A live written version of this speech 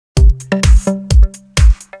Here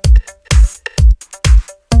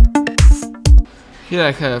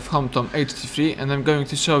I have Homtom HT3 and I'm going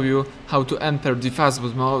to show you how to enter the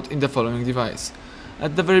fastboot mode in the following device.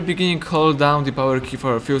 At the very beginning, hold down the power key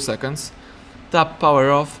for a few seconds, tap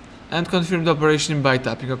power off and confirm the operation by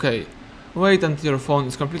tapping OK. Wait until your phone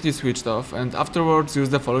is completely switched off and afterwards use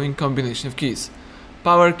the following combination of keys: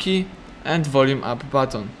 power key and volume up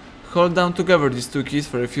button. Hold down together these two keys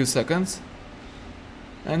for a few seconds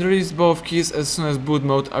and release both keys as soon as boot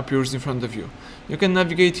mode appears in front of you. You can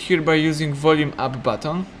navigate here by using volume up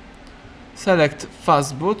button, select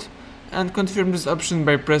Fastboot and confirm this option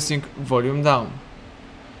by pressing volume down.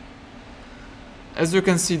 As you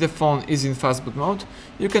can see, the phone is in fastboot mode.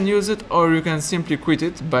 You can use it or you can simply quit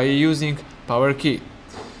it by using power key.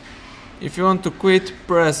 If you want to quit,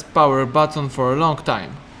 press power button for a long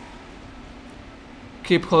time.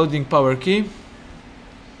 Keep holding power key.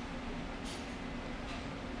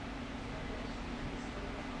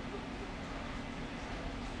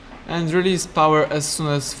 And release power as soon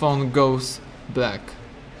as phone goes black.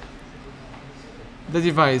 The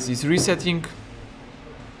device is resetting.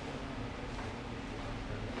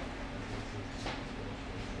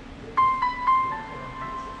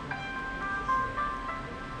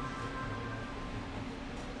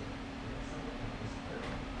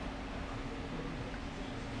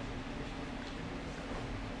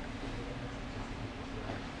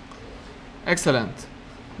 Excellent.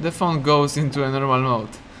 The phone goes into a normal mode.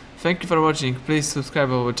 Thank you for watching. Please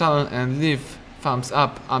subscribe our channel and leave thumbs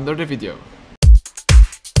up under the video.